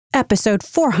Episode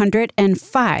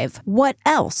 405. What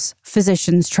else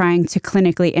physicians trying to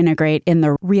clinically integrate in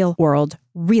the real world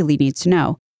really need to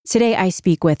know. Today I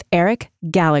speak with Eric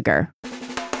Gallagher.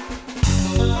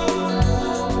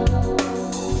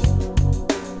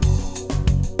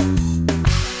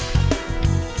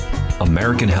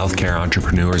 American healthcare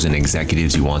entrepreneurs and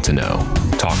executives you want to know.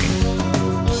 Talking.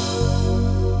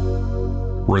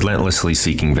 Relentlessly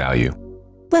seeking value.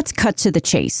 Let's cut to the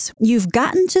chase. You've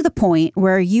gotten to the point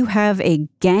where you have a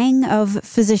gang of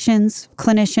physicians,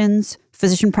 clinicians,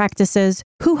 physician practices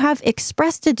who have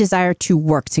expressed a desire to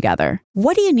work together.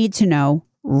 What do you need to know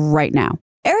right now?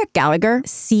 Eric Gallagher,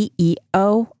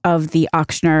 CEO of the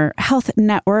Ochsner Health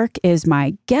Network, is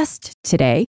my guest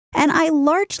today. And I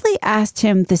largely asked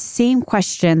him the same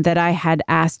question that I had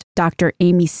asked Dr.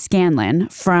 Amy Scanlon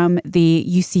from the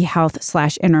UC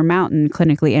Health/Intermountain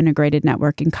Clinically Integrated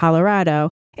Network in Colorado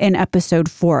in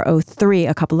episode 403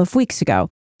 a couple of weeks ago.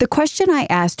 The question I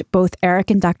asked both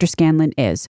Eric and Dr. Scanlon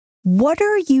is, what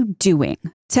are you doing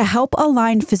to help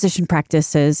align physician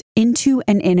practices into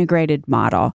an integrated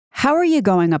model? How are you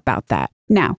going about that?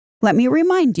 Now, let me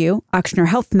remind you, Ochsner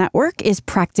Health Network is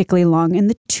practically long in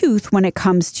the tooth when it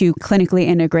comes to clinically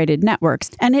integrated networks,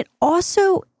 and it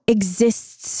also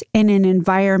exists in an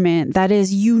environment that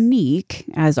is unique,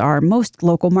 as are most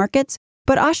local markets.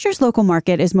 But Ochsner's local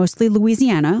market is mostly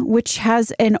Louisiana, which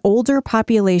has an older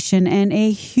population and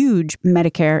a huge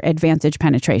Medicare Advantage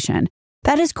penetration.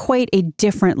 That is quite a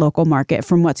different local market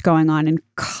from what's going on in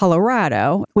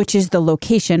Colorado, which is the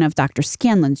location of Dr.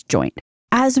 Scanlon's joint.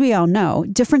 As we all know,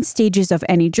 different stages of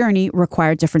any journey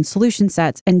require different solution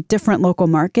sets, and different local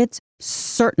markets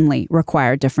certainly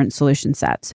require different solution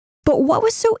sets. But what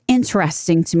was so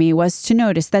interesting to me was to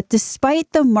notice that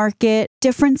despite the market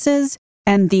differences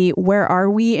and the where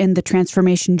are we in the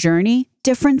transformation journey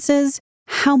differences,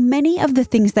 how many of the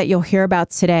things that you'll hear about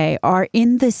today are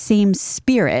in the same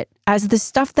spirit as the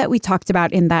stuff that we talked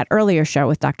about in that earlier show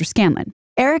with Dr. Scanlon.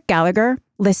 Eric Gallagher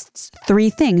lists 3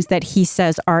 things that he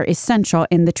says are essential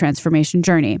in the transformation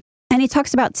journey. And he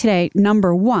talks about today,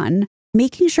 number 1,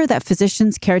 making sure that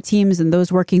physicians, care teams, and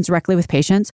those working directly with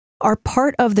patients are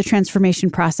part of the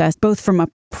transformation process, both from a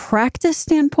practice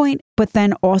standpoint, but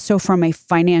then also from a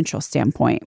financial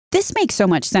standpoint. This makes so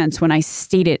much sense when I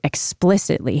state it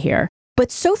explicitly here,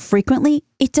 but so frequently,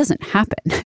 it doesn't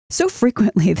happen. So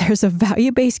frequently, there's a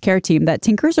value-based care team that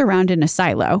tinkers around in a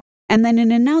silo, and then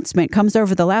an announcement comes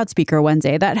over the loudspeaker one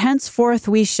day that henceforth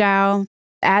we shall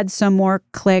add some more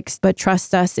clicks, but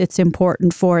trust us, it's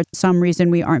important for some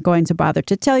reason we aren't going to bother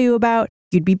to tell you about.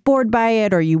 You'd be bored by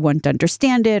it or you wouldn't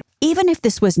understand it. Even if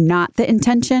this was not the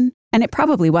intention, and it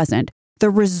probably wasn't, the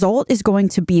result is going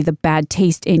to be the bad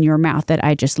taste in your mouth that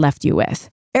I just left you with.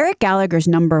 Eric Gallagher's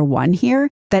number 1 here,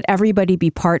 that everybody be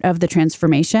part of the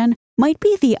transformation, might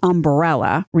be the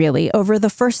umbrella, really, over the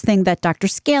first thing that Dr.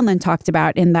 Scanlon talked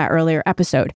about in that earlier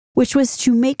episode, which was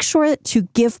to make sure to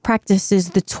give practices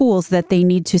the tools that they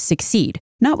need to succeed.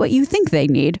 Not what you think they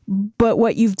need, but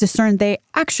what you've discerned they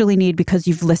actually need because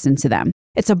you've listened to them.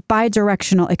 It's a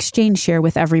bi-directional exchange here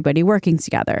with everybody working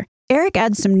together. Eric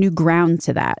adds some new ground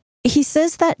to that. He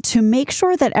says that to make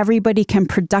sure that everybody can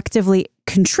productively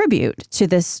contribute to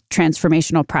this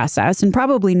transformational process and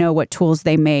probably know what tools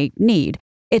they may need,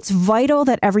 it's vital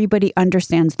that everybody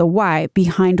understands the why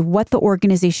behind what the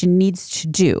organization needs to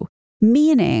do,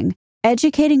 meaning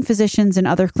educating physicians and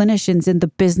other clinicians in the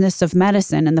business of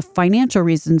medicine and the financial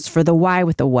reasons for the why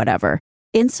with the whatever.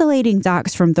 Insulating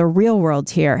docs from the real world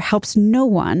here helps no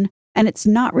one, and it's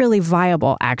not really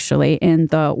viable, actually, in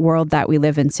the world that we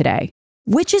live in today.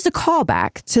 Which is a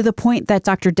callback to the point that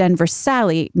Dr. Denver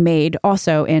Sally made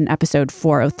also in episode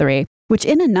 403, which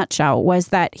in a nutshell was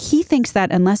that he thinks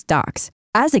that unless docs,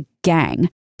 as a gang,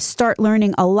 start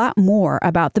learning a lot more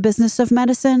about the business of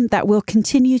medicine, that we'll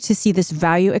continue to see this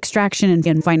value extraction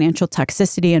and financial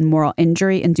toxicity and moral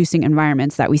injury inducing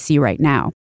environments that we see right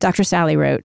now. Dr. Sally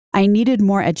wrote, I needed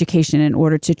more education in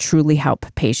order to truly help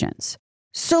patients.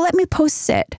 So let me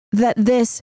posit that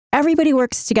this everybody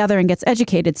works together and gets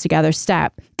educated together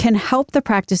step can help the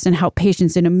practice and help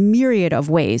patients in a myriad of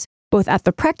ways, both at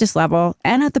the practice level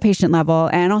and at the patient level,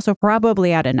 and also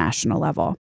probably at a national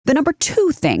level. The number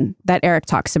 2 thing that Eric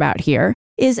talks about here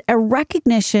is a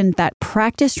recognition that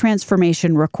practice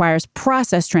transformation requires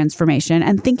process transformation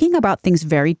and thinking about things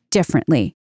very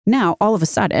differently. Now, all of a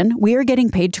sudden, we are getting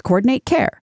paid to coordinate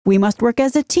care. We must work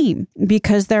as a team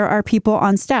because there are people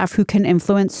on staff who can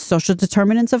influence social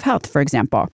determinants of health, for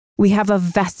example. We have a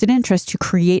vested interest to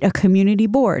create a community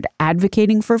board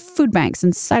advocating for food banks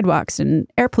and sidewalks and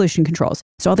air pollution controls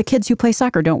so all the kids who play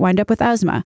soccer don't wind up with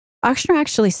asthma. Ochsner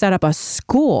actually set up a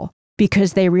school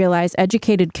because they realize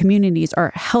educated communities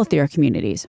are healthier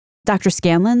communities. Dr.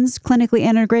 Scanlon's clinically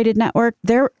integrated network,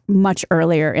 they're much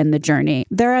earlier in the journey.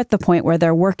 They're at the point where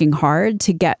they're working hard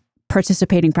to get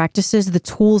participating practices the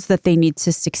tools that they need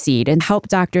to succeed and help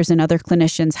doctors and other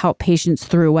clinicians help patients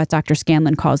through what Dr.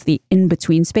 Scanlon calls the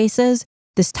in-between spaces,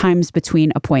 this times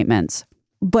between appointments.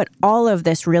 But all of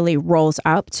this really rolls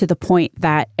up to the point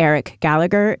that Eric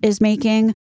Gallagher is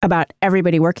making about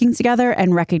everybody working together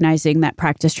and recognizing that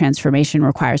practice transformation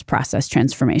requires process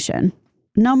transformation.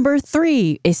 Number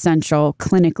 3 essential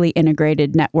clinically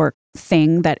integrated network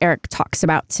thing that Eric talks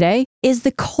about today is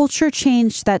the culture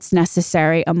change that's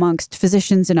necessary amongst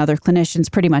physicians and other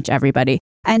clinicians, pretty much everybody.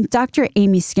 And Dr.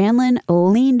 Amy Scanlon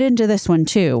leaned into this one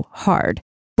too, hard.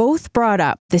 Both brought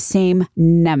up the same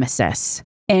nemesis,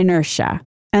 inertia.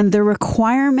 And the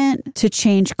requirement to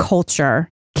change culture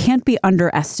can't be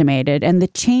underestimated, and the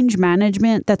change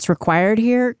management that's required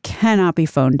here cannot be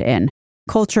phoned in.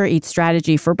 Culture eats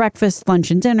strategy for breakfast,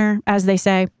 lunch, and dinner, as they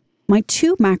say. My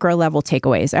 2 macro level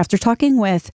takeaways after talking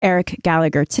with Eric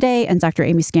Gallagher today and Dr.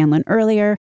 Amy Scanlon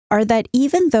earlier are that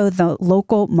even though the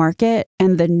local market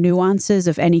and the nuances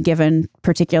of any given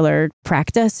particular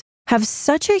practice have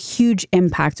such a huge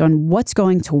impact on what's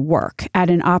going to work at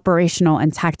an operational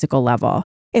and tactical level,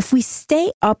 if we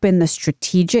stay up in the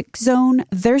strategic zone,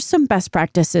 there's some best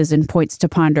practices and points to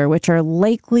ponder which are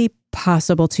likely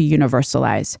possible to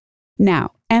universalize.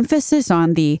 Now, emphasis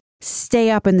on the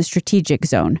stay up in the strategic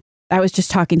zone. I was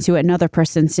just talking to another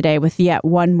person today with yet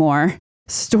one more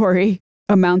story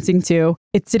amounting to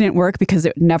it didn't work because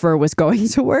it never was going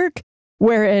to work.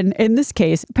 Wherein, in this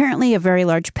case, apparently a very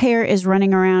large payer is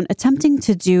running around attempting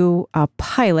to do a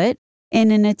pilot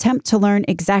in an attempt to learn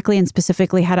exactly and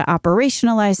specifically how to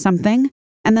operationalize something.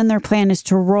 And then their plan is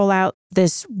to roll out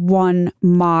this one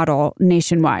model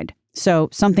nationwide. So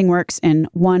something works in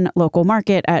one local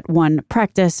market at one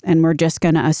practice, and we're just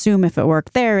going to assume if it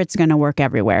worked there, it's going to work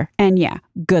everywhere. And yeah,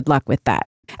 good luck with that.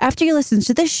 After you listen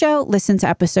to this show, listen to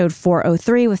episode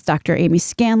 403 with Dr. Amy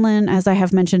Scanlon, as I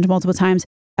have mentioned multiple times.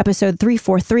 Episode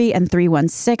 343 and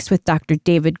 316 with Dr.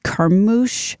 David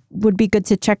Carmouche would be good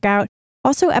to check out.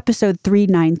 Also, episode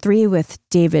 393 with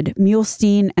David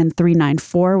Muhlstein and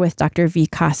 394 with Dr.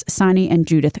 Vikas Sani and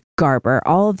Judith Garber.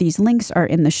 All of these links are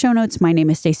in the show notes. My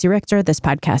name is Stacey Richter. This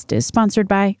podcast is sponsored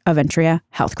by Aventria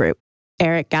Health Group.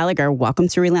 Eric Gallagher, welcome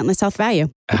to Relentless Health Value.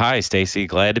 Hi, Stacey.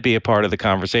 Glad to be a part of the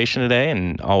conversation today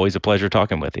and always a pleasure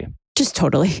talking with you. Just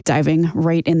totally diving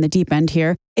right in the deep end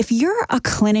here. If you're a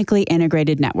clinically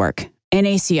integrated network, an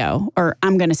ACO, or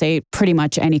I'm going to say pretty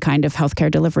much any kind of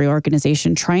healthcare delivery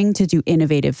organization trying to do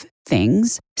innovative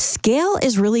things, scale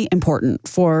is really important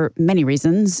for many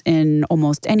reasons in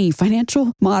almost any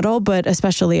financial model, but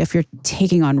especially if you're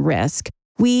taking on risk.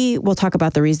 We will talk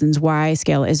about the reasons why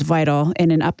scale is vital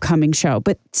in an upcoming show.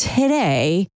 But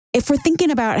today, if we're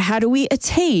thinking about how do we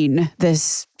attain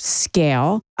this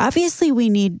scale, obviously we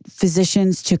need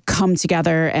physicians to come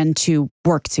together and to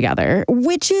work together,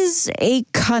 which is a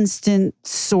constant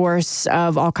source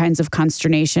of all kinds of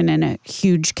consternation and a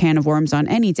huge can of worms on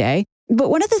any day. But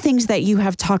one of the things that you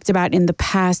have talked about in the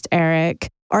past, Eric,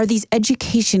 are these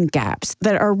education gaps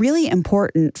that are really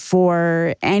important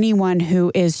for anyone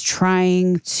who is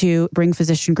trying to bring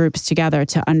physician groups together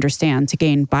to understand, to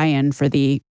gain buy-in for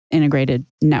the integrated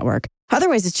network.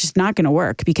 Otherwise, it's just not going to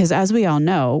work because as we all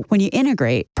know, when you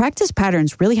integrate, practice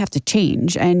patterns really have to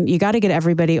change and you got to get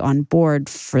everybody on board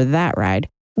for that ride.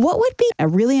 What would be a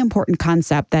really important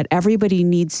concept that everybody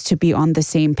needs to be on the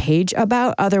same page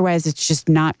about? Otherwise, it's just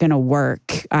not going to work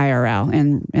IRL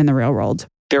in the real world.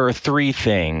 There are 3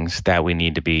 things that we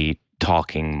need to be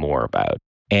talking more about.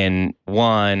 And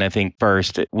one, I think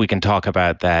first, we can talk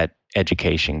about that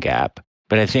education gap.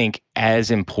 But I think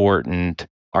as important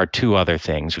are 2 other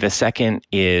things. The second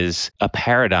is a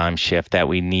paradigm shift that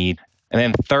we need. And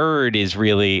then third is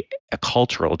really a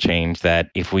cultural change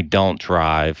that if we don't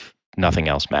drive, nothing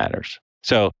else matters.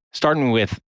 So starting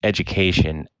with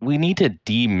education, we need to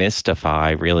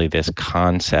demystify really this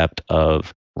concept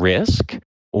of risk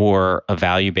or a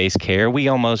value-based care. We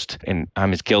almost, and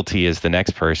I'm as guilty as the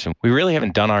next person, we really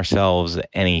haven't done ourselves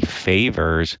any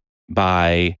favors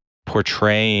by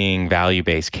portraying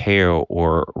value-based care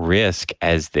or risk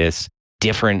as this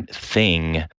different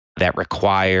thing that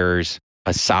requires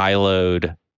a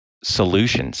siloed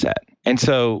solution set. And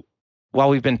so while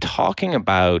we've been talking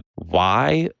about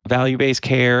why value-based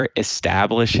care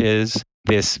establishes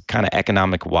this kind of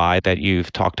economic why that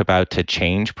you've talked about to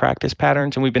change practice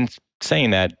patterns, and we've been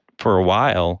saying that for a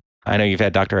while. I know you've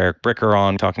had Dr. Eric Bricker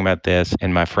on talking about this,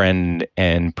 and my friend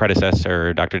and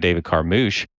predecessor, Dr. David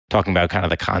Carmouche. talking about kind of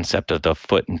the concept of the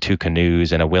foot in two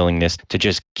canoes and a willingness to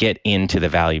just get into the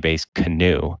value-based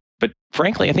canoe. But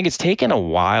frankly, I think it's taken a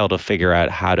while to figure out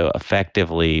how to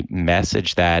effectively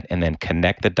message that and then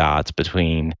connect the dots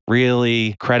between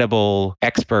really credible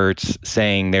experts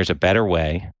saying there's a better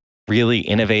way, really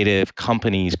innovative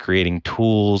companies creating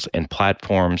tools and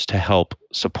platforms to help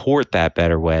support that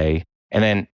better way, and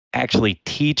then actually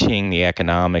teaching the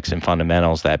economics and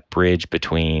fundamentals that bridge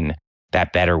between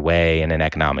that better way and an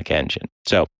economic engine.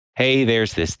 So, hey,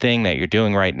 there's this thing that you're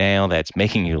doing right now that's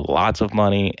making you lots of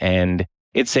money and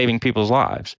it's saving people's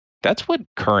lives. That's what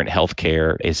current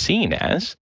healthcare is seen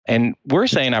as. And we're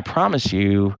saying, I promise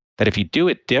you that if you do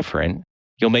it different,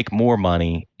 you'll make more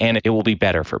money and it will be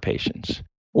better for patients.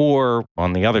 Or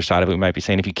on the other side of it, we might be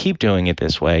saying, if you keep doing it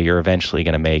this way, you're eventually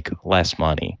going to make less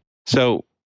money. So,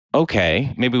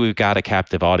 okay, maybe we've got a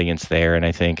captive audience there. And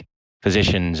I think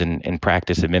physicians and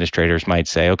practice administrators might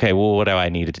say, okay, well, what do I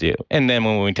need to do? And then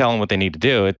when we tell them what they need to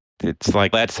do, it's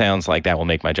like, that sounds like that will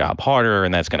make my job harder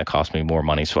and that's going to cost me more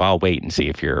money. So I'll wait and see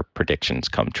if your predictions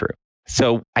come true.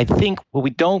 So I think what we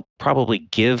don't probably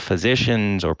give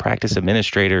physicians or practice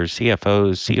administrators,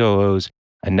 CFOs, COOs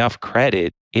enough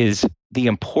credit is the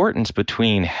importance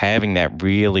between having that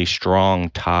really strong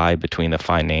tie between the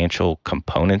financial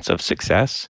components of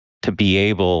success to be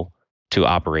able to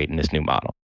operate in this new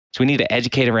model. So we need to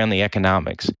educate around the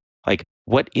economics. Like,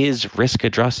 what is risk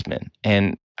adjustment?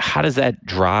 And how does that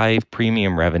drive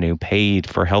premium revenue paid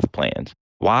for health plans?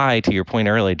 Why, to your point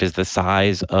earlier, does the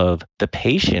size of the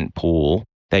patient pool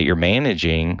that you're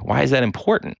managing, why is that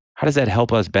important? How does that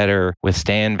help us better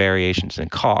withstand variations in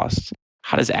costs?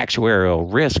 How does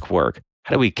actuarial risk work?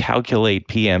 How do we calculate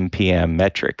PMPM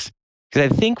metrics?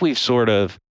 Because I think we've sort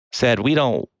of said we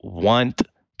don't want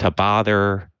to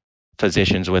bother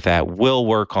physicians with that. We'll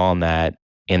work on that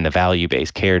in the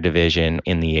value-based care division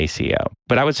in the ACO.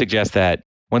 But I would suggest that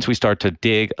once we start to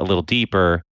dig a little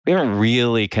deeper, we haven't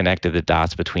really connected the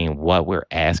dots between what we're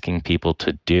asking people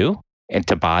to do and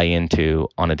to buy into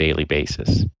on a daily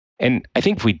basis. And I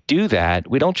think if we do that,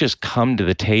 we don't just come to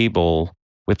the table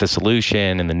with the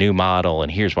solution and the new model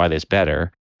and here's why this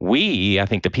better. I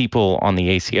think the people on the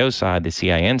ACO side, the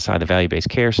CIN side, the value-based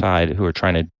care side who are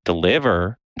trying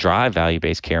to drive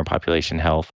value-based care and population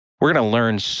health, we're going to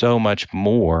learn so much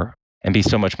more and be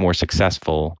so much more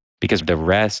successful because the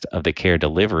rest of the care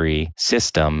delivery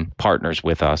system partners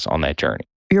with us on that journey.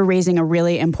 You're raising a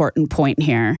really important point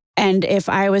here. And if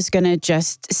I was going to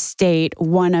just state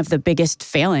one of the biggest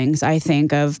failings, I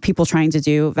think, of people trying to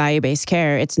do value-based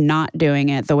care, it's not doing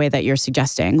it the way that you're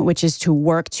suggesting, which is to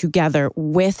work together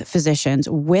with physicians,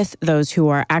 with those who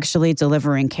are actually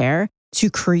delivering care, to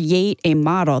create a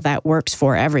model that works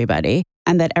for everybody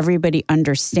and that everybody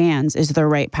understands is the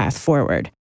right path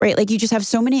forward. Right? Like, you just have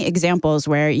so many examples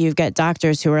where you've got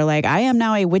doctors who are like, I am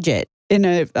now a widget in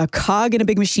a cog in a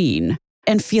big machine,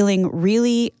 and feeling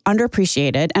really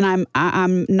underappreciated. And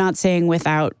I'm not saying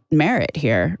without merit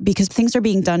here, because things are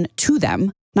being done to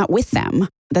them, not with them,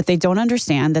 that they don't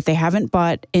understand, that they haven't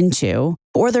bought into,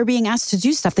 or they're being asked to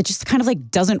do stuff that just kind of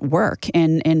like doesn't work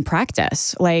in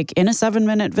practice. Like, in a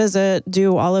 7-minute visit,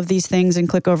 do all of these things and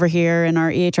click over here, and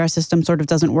our EHR system sort of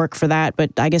doesn't work for that,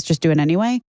 but I guess just do it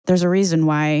anyway. There's a reason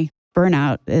why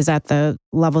burnout is at the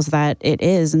levels that it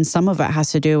is. And some of it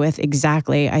has to do with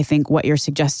exactly, I think, what you're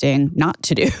suggesting not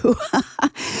to do,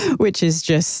 which is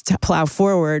just plow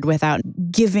forward without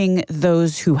giving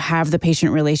those who have the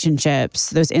patient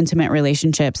relationships, those intimate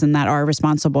relationships, and that are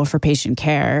responsible for patient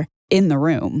care in the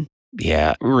room.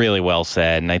 Yeah, really well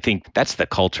said. And I think that's the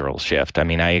cultural shift. I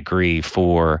mean, I agree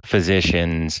for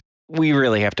physicians, we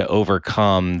really have to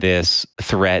overcome this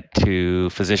threat to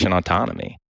physician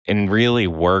autonomy and really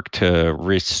work to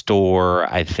restore,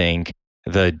 I think,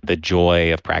 the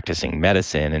joy of practicing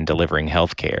medicine and delivering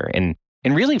healthcare. And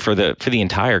really for the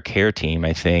entire care team,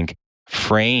 I think,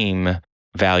 frame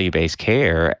value-based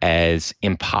care as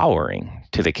empowering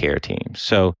to the care team.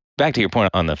 So back to your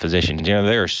point on the physicians,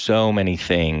 there are so many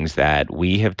things that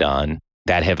we have done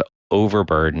that have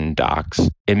overburdened docs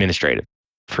administrative.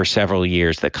 For several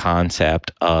years, the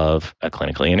concept of a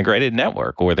clinically integrated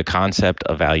network or the concept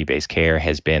of value-based care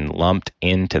has been lumped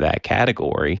into that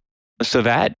category. So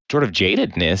that sort of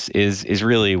jadedness is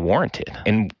really warranted,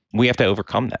 and we have to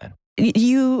overcome that.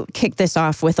 You kicked this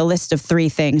off with a list of 3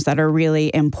 things that are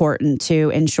really important to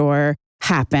ensure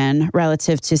happen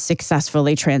relative to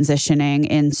successfully transitioning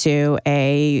into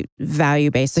a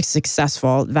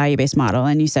successful value-based model.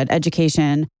 And you said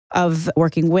education, of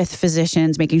working with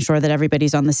physicians, making sure that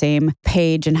everybody's on the same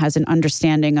page and has an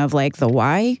understanding of like the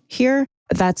why here.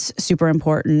 That's super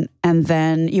important. And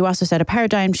then you also said a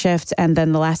paradigm shift. And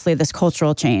then lastly, this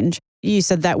cultural change. you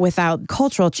said that without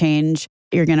cultural change,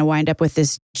 you're going to wind up with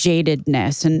this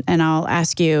jadedness. And I'll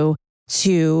ask you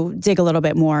to dig a little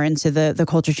bit more into the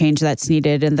culture change that's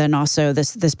needed, and then also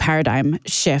this paradigm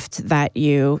shift that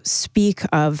you speak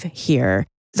of here.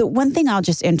 The one thing I'll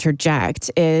just interject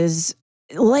is,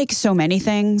 like so many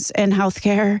things in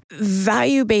healthcare,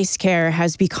 value-based care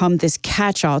has become this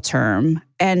catch-all term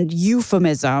and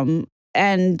euphemism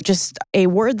and just a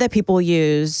word that people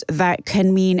use that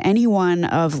can mean any one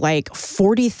of like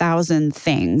 40,000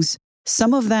 things.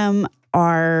 Some of them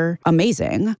are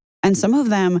amazing and some of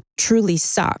them truly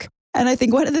suck. And I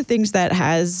think one of the things that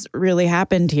has really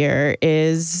happened here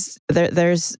is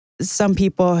there's some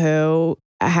people who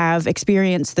have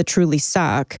experienced the truly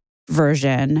suck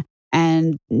version,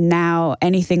 and now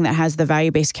anything that has the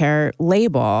value-based care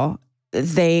label,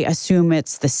 they assume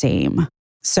it's the same.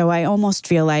 So I almost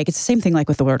feel like it's the same thing like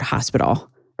with the word hospital,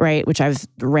 right? Which I've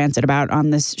ranted about on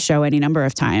this show any number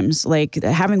of times. Like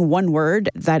having one word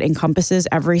that encompasses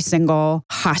every single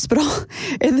hospital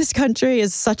in this country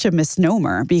is such a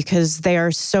misnomer because they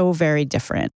are so very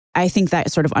different. I think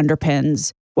that sort of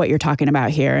underpins what you're talking about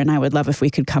here. And I would love if we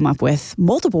could come up with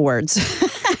multiple words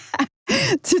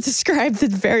to describe the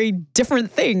very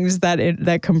different things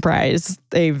that comprise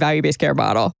a value-based care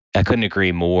model. I couldn't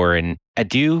agree more. And I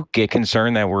do get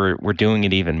concerned that we're doing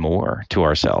it even more to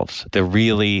ourselves. The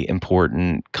really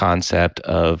important concept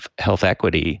of health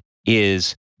equity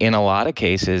is, in a lot of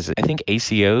cases, I think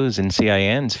ACOs and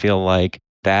CINs feel like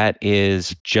that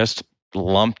is just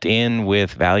lumped in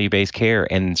with value-based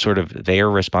care and sort of their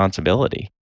responsibility.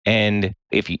 And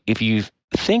if you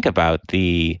think about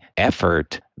the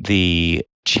effort, the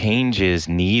changes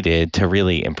needed to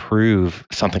really improve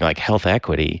something like health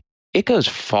equity, it goes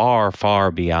far,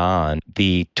 far beyond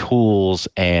the tools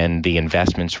and the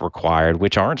investments required,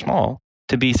 which aren't small,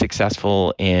 to be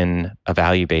successful in a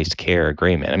value-based care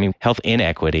agreement. I mean, health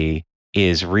inequity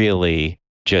is really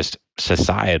just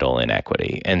societal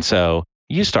inequity. And so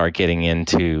you start getting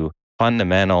into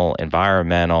fundamental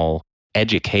environmental,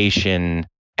 education,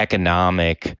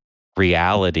 economic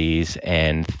realities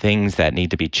and things that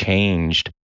need to be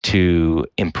changed to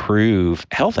improve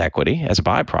health equity as a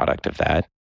byproduct of that.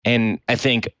 And I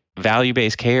think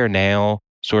value-based care now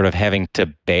sort of having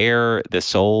to bear the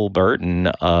sole burden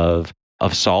of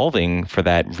solving for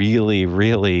that really,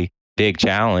 really big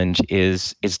challenge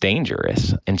is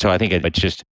dangerous. And so I think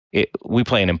we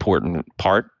play an important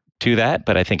part to that,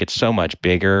 but I think it's so much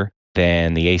bigger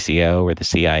than the ACO or the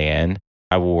CIN.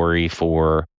 I worry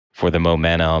for the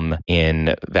momentum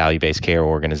in value-based care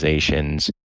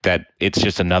organizations that it's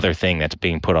just another thing that's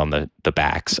being put on the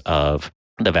backs of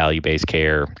the value-based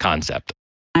care concept.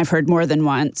 I've heard more than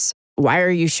once, why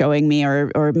are you showing me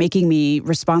or making me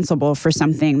responsible for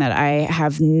something that I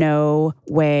have no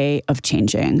way of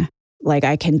changing? Like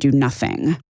I can do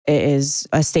nothing. It is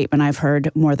a statement I've heard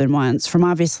more than once from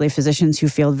obviously physicians who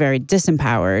feel very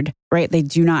disempowered, right? They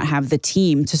do not have the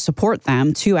team to support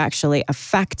them to actually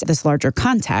affect this larger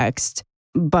context.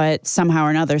 But somehow or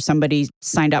another, somebody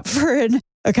signed up for an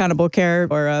accountable care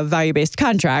or a value-based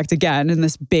contract, again, in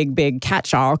this big, big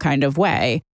catch-all kind of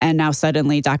way. And now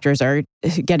suddenly doctors are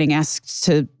getting asked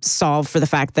to solve for the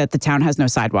fact that the town has no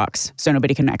sidewalks, so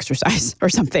nobody can exercise or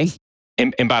something.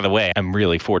 And by the way, I'm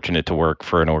really fortunate to work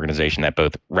for an organization that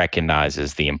both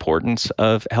recognizes the importance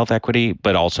of health equity,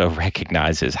 but also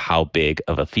recognizes how big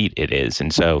of a feat it is.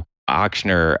 And so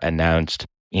Ochsner announced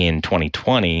in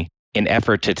 2020 an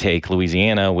effort to take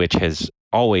Louisiana, which has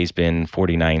always been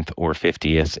 49th or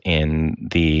 50th in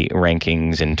the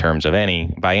rankings in terms of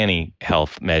by any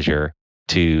health measure,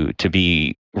 to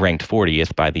be ranked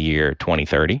 40th by the year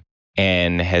 2030,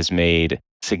 and has made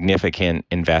significant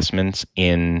investments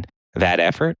in that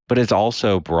effort, but it's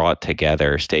also brought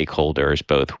together stakeholders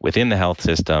both within the health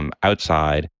system,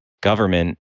 outside,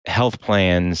 government, health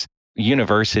plans,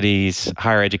 universities,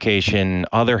 higher education,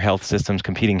 other health systems,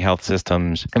 competing health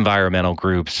systems, environmental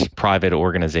groups, private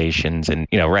organizations, and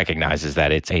recognizes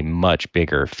that it's a much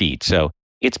bigger feat. So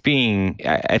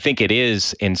I think it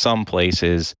is in some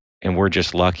places, and we're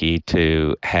just lucky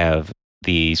to have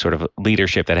the sort of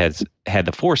leadership that has had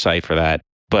the foresight for that.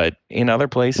 But in other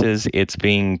places, it's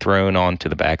being thrown onto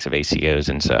the backs of ACOs.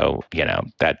 And so,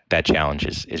 that challenge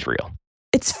is real.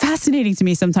 It's fascinating to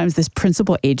me sometimes, this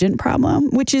principal agent problem,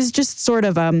 which is just sort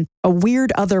of a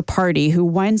weird other party who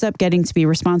winds up getting to be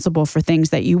responsible for things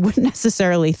that you wouldn't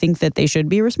necessarily think that they should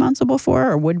be responsible for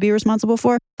or would be responsible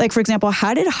for. Like, for example,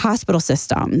 how did hospital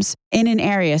systems in an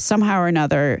area somehow or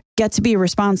another get to be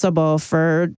responsible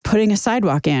for putting a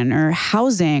sidewalk in or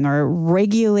housing or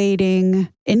regulating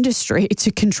industry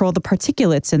to control the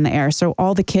particulates in the air so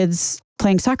all the kids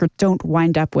playing soccer don't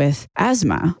wind up with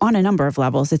asthma on a number of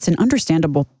levels. It's an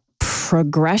understandable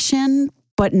progression,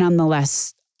 but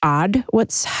nonetheless odd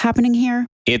what's happening here.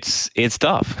 It's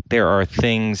tough. There are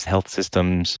things health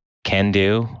systems can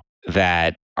do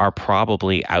that are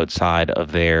probably outside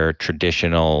of their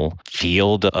traditional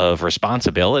field of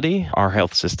responsibility. Our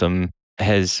health system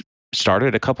has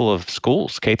started a couple of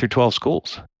schools, K through 12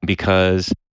 schools,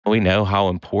 because we know how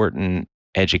important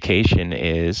education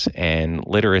is and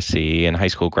literacy and high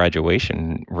school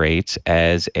graduation rates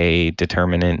as a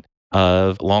determinant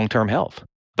of long-term health.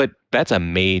 But that's a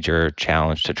major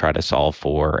challenge to try to solve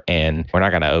for. And we're not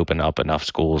going to open up enough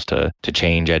schools to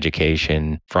change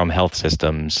education from health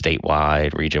systems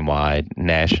statewide, region-wide,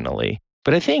 nationally.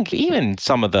 But I think even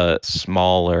some of the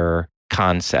smaller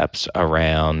concepts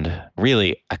around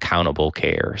really accountable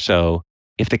care. So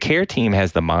if the care team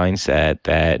has the mindset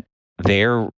that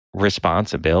their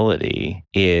responsibility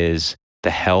is the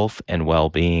health and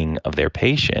well-being of their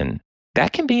patient,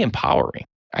 that can be empowering.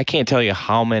 I can't tell you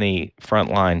how many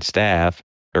frontline staff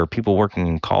or people working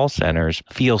in call centers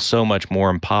feel so much more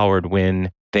empowered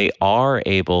when they are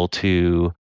able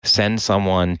to send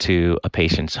someone to a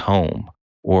patient's home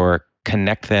or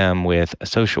connect them with a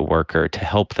social worker to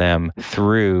help them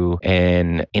through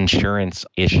an insurance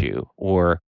issue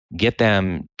or get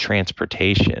them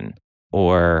transportation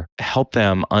or help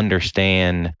them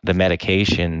understand the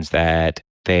medications that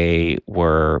they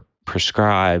were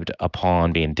prescribed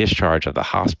upon being discharged of the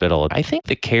hospital. I think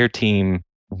the care team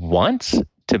wants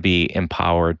to be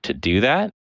empowered to do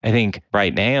that. I think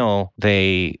right now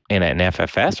in an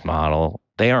FFS model,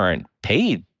 they aren't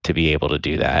paid to be able to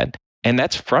do that. And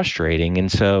that's frustrating.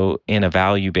 And so in a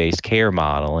value-based care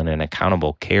model and an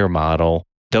accountable care model,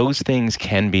 those things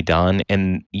can be done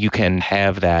and you can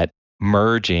have that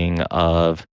merging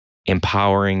of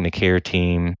empowering the care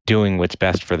team, doing what's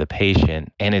best for the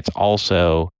patient. And it's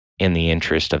also in the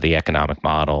interest of the economic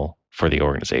model for the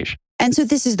organization. And so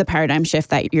this is the paradigm shift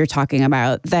that you're talking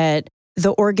about, that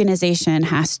the organization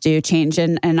has to change.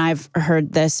 And I've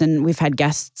heard this, and we've had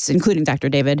guests, including Dr.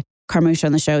 David Carmouche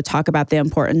on the show, talk about the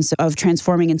importance of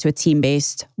transforming into a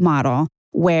team-based model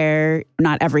where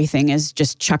not everything is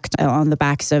just chucked on the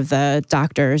backs of the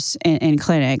doctors in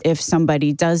clinic. If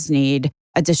somebody does need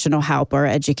additional help or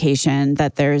education,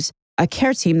 that there's a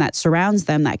care team that surrounds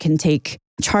them that can take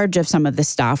charge of some of this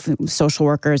stuff, social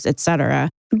workers, et cetera.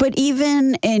 But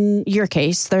even in your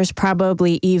case, there's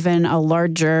probably even a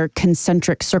larger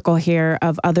concentric circle here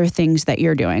of other things that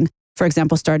you're doing. For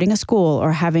example, starting a school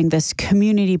or having this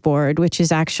community board, which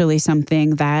is actually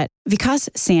something that Vikas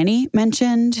Sani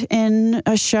mentioned in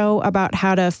a show about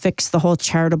how to fix the whole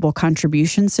charitable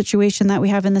contribution situation that we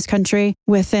have in this country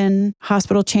within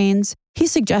hospital chains. He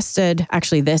suggested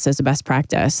actually this as a best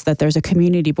practice, that there's a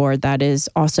community board that is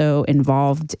also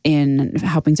involved in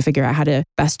helping to figure out how to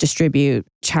best distribute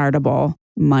charitable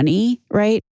money,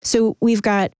 right? So we've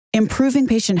got improving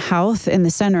patient health in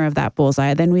the center of that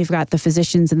bullseye. Then we've got the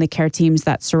physicians and the care teams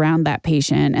that surround that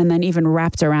patient. And then even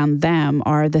wrapped around them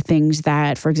are the things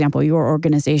that, for example, your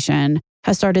organization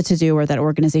has started to do or that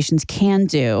organizations can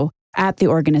do at the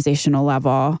organizational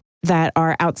level that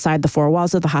are outside the four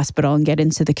walls of the hospital and get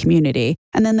into the community.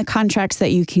 And then the contracts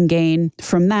that you can gain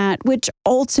from that, which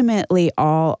ultimately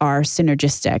all are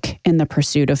synergistic in the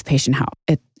pursuit of patient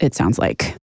health, it sounds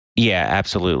like. Yeah,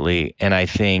 absolutely. And I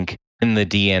think in the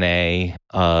DNA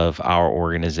of our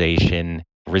organization,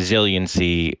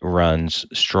 resiliency runs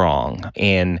strong.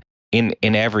 And in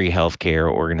every healthcare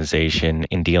organization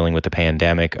in dealing with the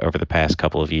pandemic over the past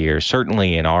couple of years,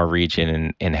 certainly in our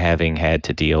region and having had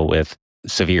to deal with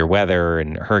severe weather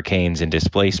and hurricanes and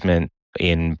displacement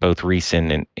in both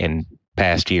recent and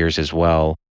past years as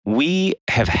well, we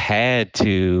have had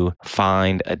to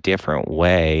find a different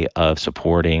way of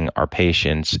supporting our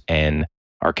patients and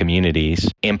our communities,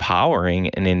 empowering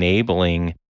and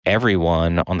enabling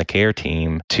everyone on the care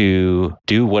team to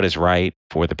do what is right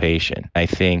for the patient. I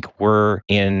think we're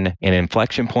in an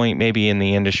inflection point maybe in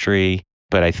the industry,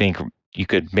 but I think you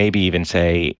could maybe even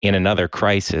say in another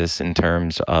crisis in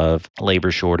terms of labor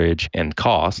shortage and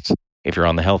costs, if you're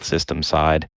on the health system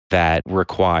side, that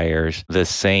requires the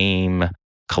same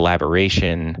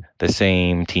collaboration, the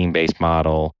same team-based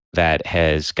model that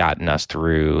has gotten us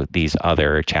through these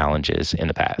other challenges in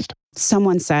the past.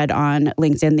 Someone said on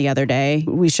LinkedIn the other day,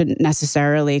 we shouldn't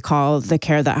necessarily call the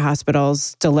care that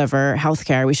hospitals deliver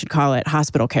healthcare. We should call it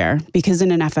hospital care, because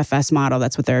in an FFS model,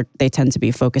 that's what they tend to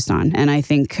be focused on. And I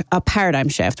think a paradigm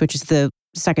shift, which is the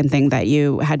second thing that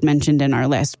you had mentioned in our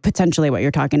list, potentially what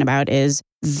you're talking about is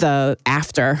the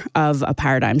after of a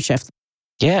paradigm shift.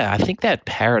 Yeah, I think that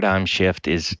paradigm shift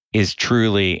is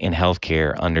truly in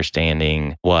healthcare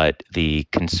understanding what the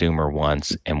consumer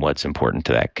wants and what's important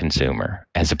to that consumer,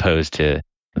 as opposed to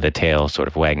the tail sort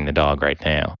of wagging the dog right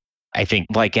now. I think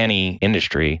like any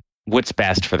industry, what's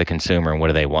best for the consumer and what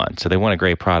do they want? So they want a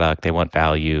great product, they want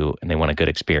value, and they want a good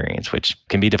experience, which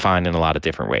can be defined in a lot of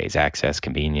different ways: access,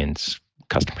 convenience,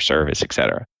 customer service, et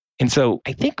cetera. And so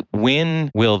I think,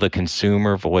 when will the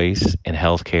consumer voice in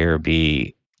healthcare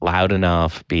be loud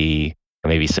enough, be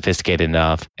maybe sophisticated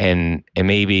enough, and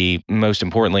maybe most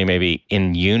importantly, maybe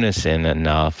in unison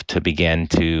enough to begin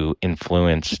to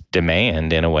influence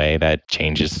demand in a way that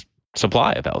changes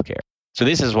supply of healthcare? So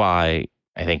this is why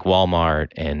I think Walmart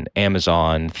and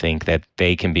Amazon think that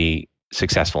they can be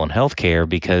successful in healthcare,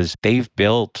 because they've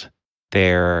built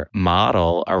their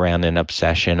model around an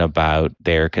obsession about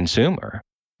their consumer.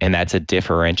 And that's a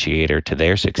differentiator to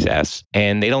their success.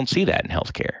 And they don't see that in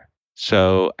healthcare.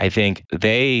 So I think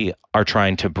they are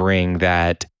trying to bring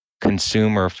that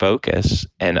consumer focus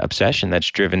and obsession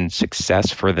that's driven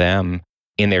success for them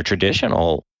in their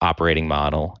traditional operating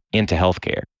model into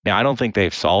healthcare. Now, I don't think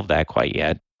they've solved that quite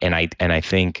yet. And I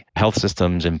think health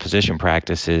systems and physician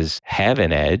practices have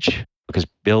an edge, because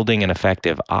building an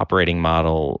effective operating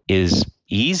model is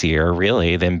easier,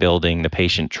 really, than building the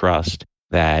patient trust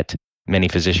that many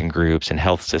physician groups and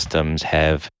health systems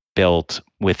have built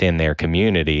within their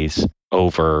communities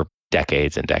over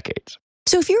decades and decades.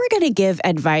 So if you were going to give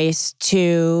advice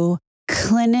to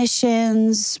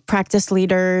clinicians, practice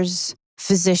leaders,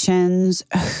 physicians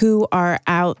who are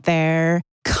out there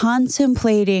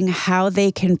contemplating how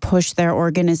they can push their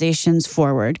organizations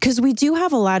forward, because we do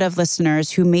have a lot of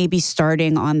listeners who may be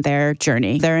starting on their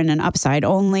journey. They're in an upside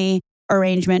only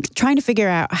arrangement, trying to figure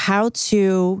out how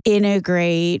to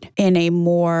integrate in a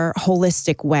more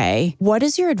holistic way. What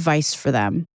is your advice for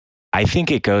them? I think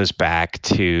it goes back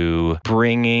to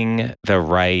bringing the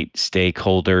right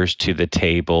stakeholders to the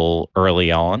table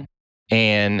early on,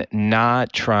 and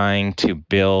not trying to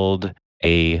build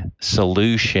a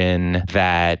solution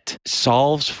that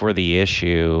solves for the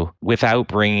issue without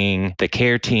bringing the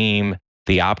care team,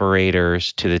 the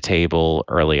operators to the table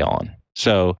early on.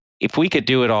 So if we could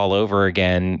do it all over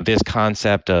again, this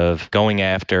concept of going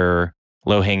after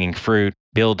low-hanging fruit,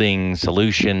 building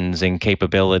solutions and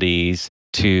capabilities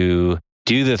to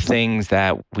do the things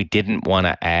that we didn't want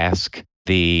to ask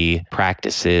the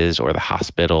practices or the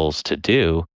hospitals to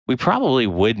do, we probably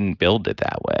wouldn't build it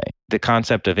that way. The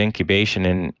concept of incubation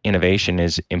and innovation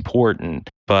is important,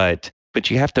 but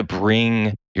you have to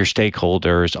bring your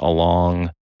stakeholders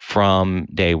along from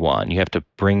day one. You have to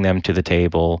bring them to the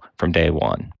table from day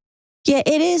one. Yeah,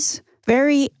 it is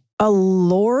very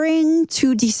alluring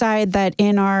to decide that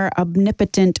in our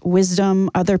omnipotent wisdom,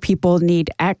 other people need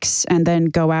X, and then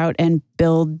go out and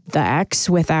build the X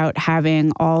without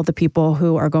having all the people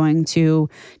who are going to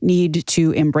need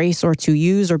to embrace or to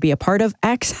use or be a part of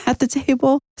X at the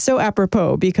table. So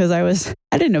apropos, because I was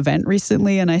at an event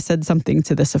recently and I said something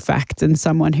to this effect, and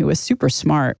someone who was super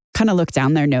smart kind of looked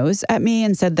down their nose at me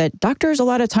and said that doctors a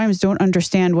lot of times don't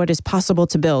understand what is possible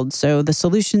to build. So the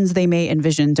solutions they may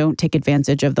envision don't take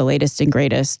advantage of the latest and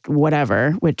greatest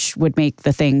whatever, which would make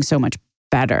the thing so much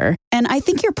better. And I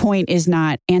think your point is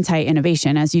not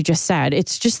anti-innovation, as you just said.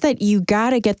 It's just that you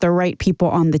got to get the right people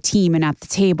on the team and at the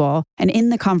table and in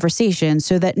the conversation,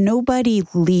 so that nobody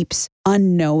leaps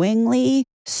unknowingly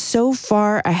so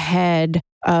far ahead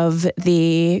of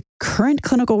the current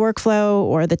clinical workflow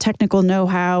or the technical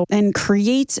know-how, and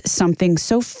creates something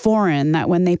so foreign that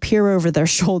when they peer over their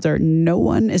shoulder, no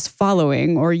one is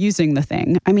following or using the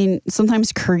thing. I mean,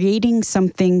 sometimes creating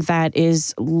something that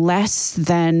is less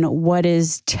than what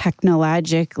is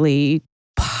technologically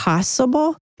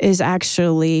possible is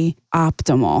actually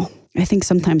optimal. I think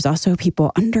sometimes also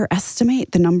people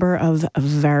underestimate the number of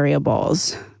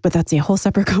variables, but that's a whole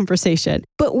separate conversation.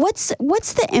 But what's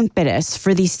the impetus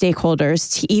for these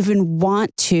stakeholders to even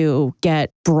want to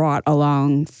get brought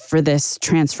along for this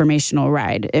transformational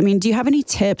ride? I mean, do you have any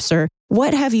tips, or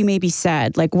what have you maybe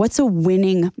said? Like, what's a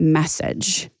winning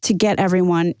message to get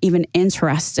everyone even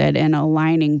interested in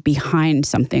aligning behind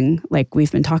something like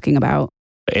we've been talking about?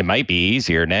 It might be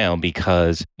easier now,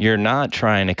 because you're not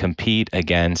trying to compete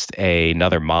against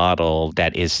another model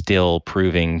that is still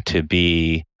proving to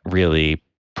be really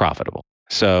profitable.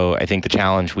 So I think the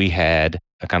challenge we had,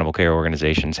 accountable care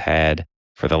organizations had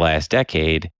for the last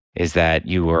decade, is that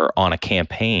you were on a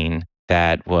campaign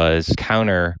that was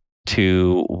counter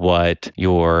to what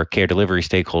your care delivery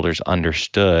stakeholders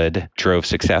understood drove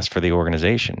success for the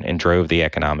organization and drove the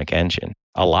economic engine.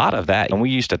 A lot of that, and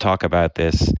we used to talk about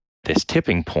this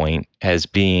tipping point as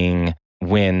being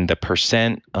when the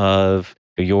percent of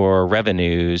your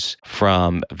revenues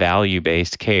from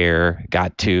value-based care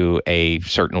got to a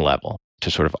certain level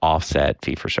to sort of offset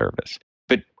fee-for-service.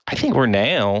 But I think we're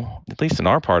now, at least in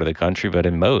our part of the country, but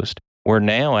in most, we're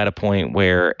now at a point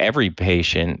where every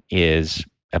patient is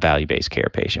a value-based care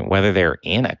patient, whether they're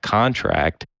in a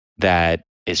contract that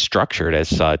is structured as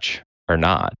such or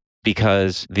not,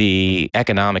 because the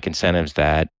economic incentives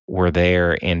that were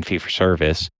there in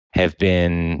fee-for-service have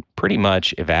been pretty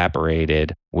much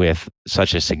evaporated with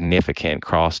such a significant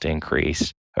cost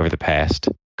increase over the past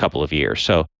couple of years.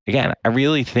 So again, I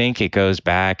really think it goes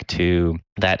back to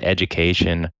that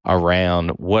education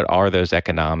around what are those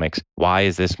economics? Why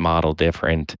is this model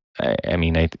different? I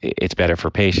mean, it's better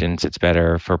for patients, it's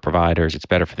better for providers, it's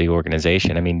better for the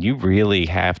organization. I mean, you really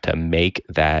have to make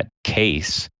that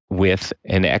case with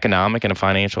an economic and a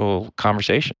financial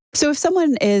conversation. So if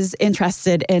someone is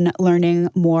interested in learning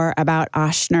more about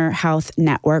Ochsner Health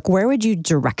Network, where would you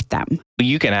direct them?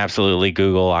 You can absolutely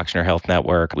Google Ochsner Health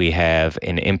Network. We have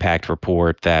an impact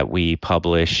report that we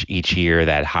publish each year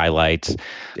that highlights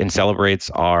and celebrates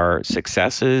our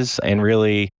successes and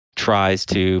really tries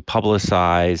to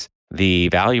publicize the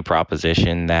value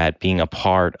proposition that being a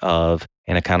part of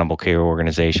an accountable care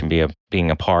organization,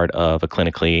 being a part of a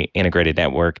clinically integrated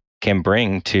network can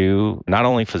bring to not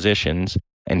only physicians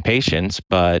and patients,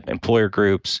 but employer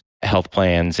groups, health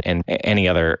plans, and any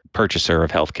other purchaser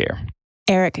of healthcare.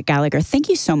 Eric Gallagher, thank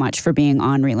you so much for being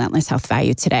on Relentless Health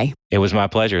Value today. It was my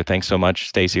pleasure. Thanks so much,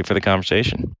 Stacey, for the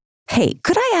conversation. Hey,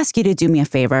 could I ask you to do me a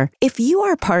favor? If you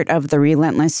are part of the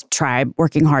Relentless tribe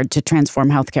working hard to transform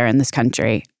healthcare in this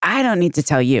country, I don't need to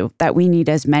tell you that we need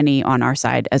as many on our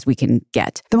side as we can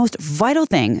get. The most vital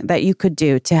thing that you could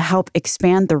do to help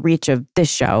expand the reach of this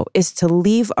show is to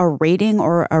leave a rating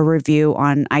or a review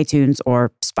on iTunes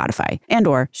or Spotify, and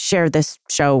or share this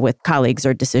show with colleagues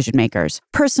or decision makers.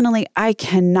 Personally, I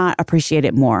cannot appreciate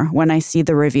it more when I see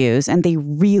the reviews, and they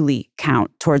really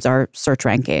count towards our search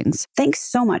rankings. Thanks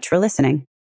so much for listening.